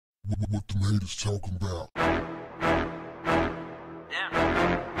What the haters talking about?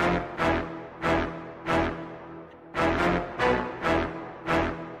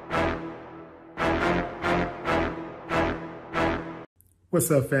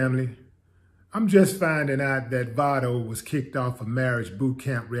 What's up, family? I'm just finding out that Vado was kicked off of Marriage Boot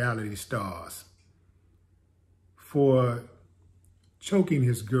Camp Reality Stars for choking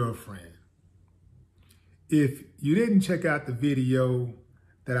his girlfriend. If you didn't check out the video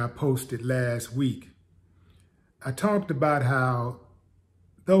that I posted last week, I talked about how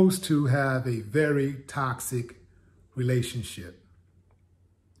those two have a very toxic relationship.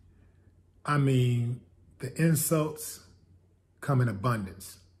 I mean, the insults come in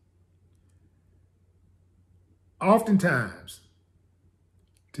abundance. Oftentimes,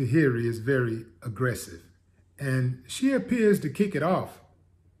 Tahiry is very aggressive, and she appears to kick it off,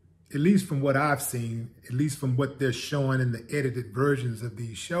 at least from what I've seen, at least from what they're showing in the edited versions of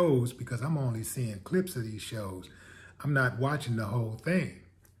these shows, because I'm only seeing clips of these shows. I'm not watching the whole thing.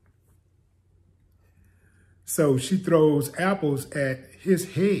 So she throws apples at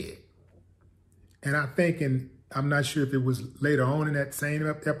his head, and I'm not sure if it was later on in that same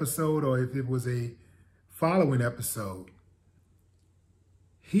episode or if it was a following episode.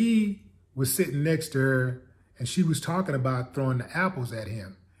 He was sitting next to her and she was talking about throwing the apples at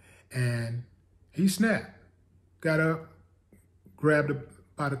him. And he snapped, got up, grabbed her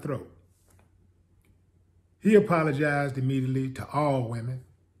by the throat. He apologized immediately to all women.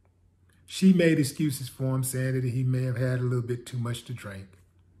 She made excuses for him, saying that he may have had a little bit too much to drink.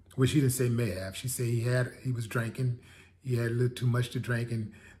 Well, she didn't say may have. She said he was drinking. He had a little too much to drink,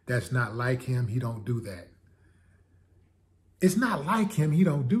 and that's not like him. He don't do that. It's not like him. He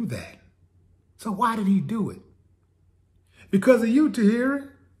don't do that. So why did he do it? Because of you, Tahiry.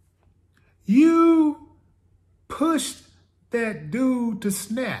 You pushed that dude to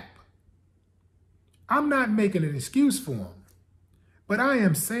snap. I'm not making an excuse for him, but I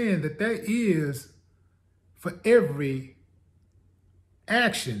am saying that there is, for every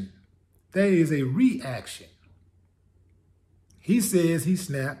action, there is a reaction. He says he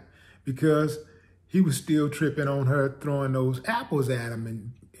snapped because he was still tripping on her, throwing those apples at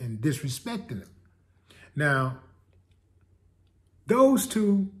him and disrespecting him. Now, those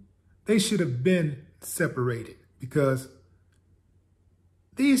two, they should have been separated because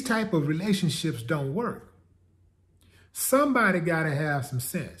these type of relationships don't work. Somebody got to have some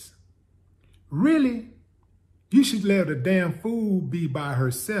sense. Really, you should let a damn fool be by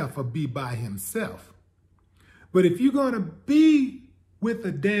herself or be by himself. But if you're going to be with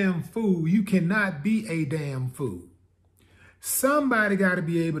a damn fool, you cannot be a damn fool. Somebody got to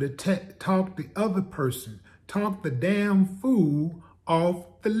be able to talk the other person, talk the damn fool off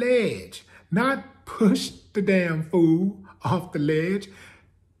the ledge. Not push the damn fool off the ledge.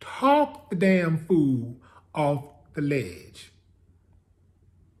 Talk the damn fool off the ledge.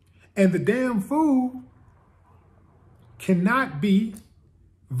 And the damn fool cannot be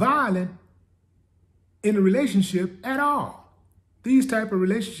violent in a relationship at all. These type of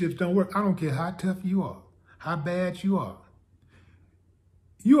relationships don't work. I don't care how tough you are, how bad you are.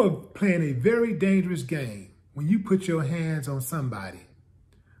 You are playing a very dangerous game when you put your hands on somebody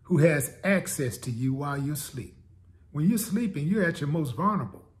who has access to you while you're asleep. When you're sleeping, you're at your most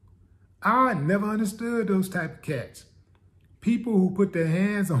vulnerable. I never understood those type of cats. People who put their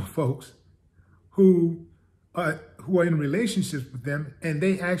hands on folks who are in relationships with them and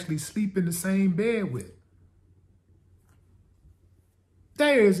they actually sleep in the same bed with.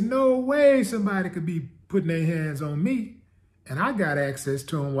 There is no way somebody could be putting their hands on me and I got access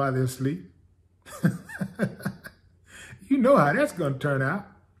to them while they're asleep. You know how that's going to turn out.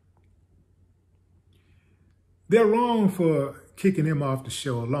 They're wrong for kicking him off the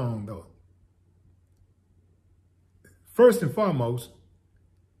show alone, though. First and foremost,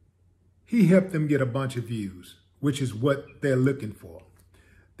 he helped them get a bunch of views, which is what they're looking for.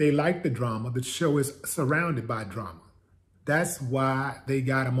 They like the drama. The show is surrounded by drama. That's why they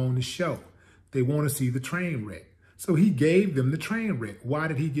got him on the show. They want to see the train wreck. So he gave them the train wreck. Why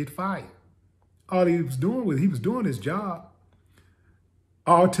did he get fired? All he was doing was he was doing his job.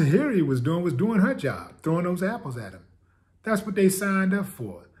 All Tahiry was doing her job, throwing those apples at him. That's what they signed up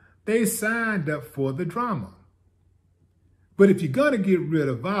for. They signed up for the drama. But if you're going to get rid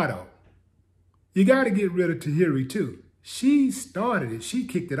of Vado, you got to get rid of Tahiry too. She started it. She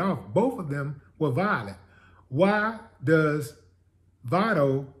kicked it off. Both of them were violent. Why does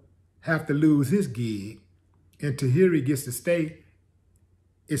Vado have to lose his gig and Tahiry gets to stay?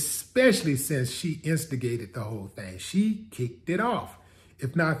 Especially since she instigated the whole thing. She kicked it off.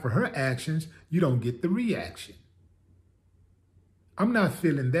 If not for her actions, you don't get the reaction. I'm not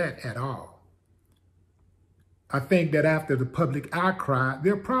feeling that at all. I think that after the public outcry,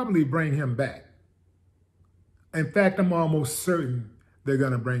 they'll probably bring him back. In fact, I'm almost certain they're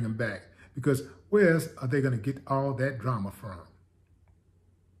going to bring him back, because where else are they going to get all that drama from?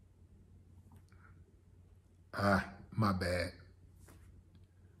 My bad.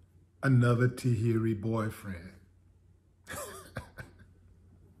 Another Tahiry boyfriend.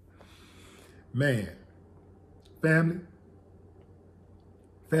 Man, family,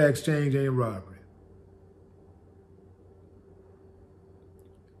 fair exchange ain't robbery.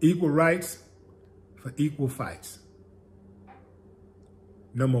 Equal rights for equal fights.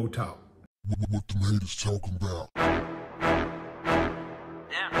 No more talk. What the haters talking about?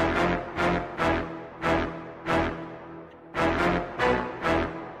 Yeah.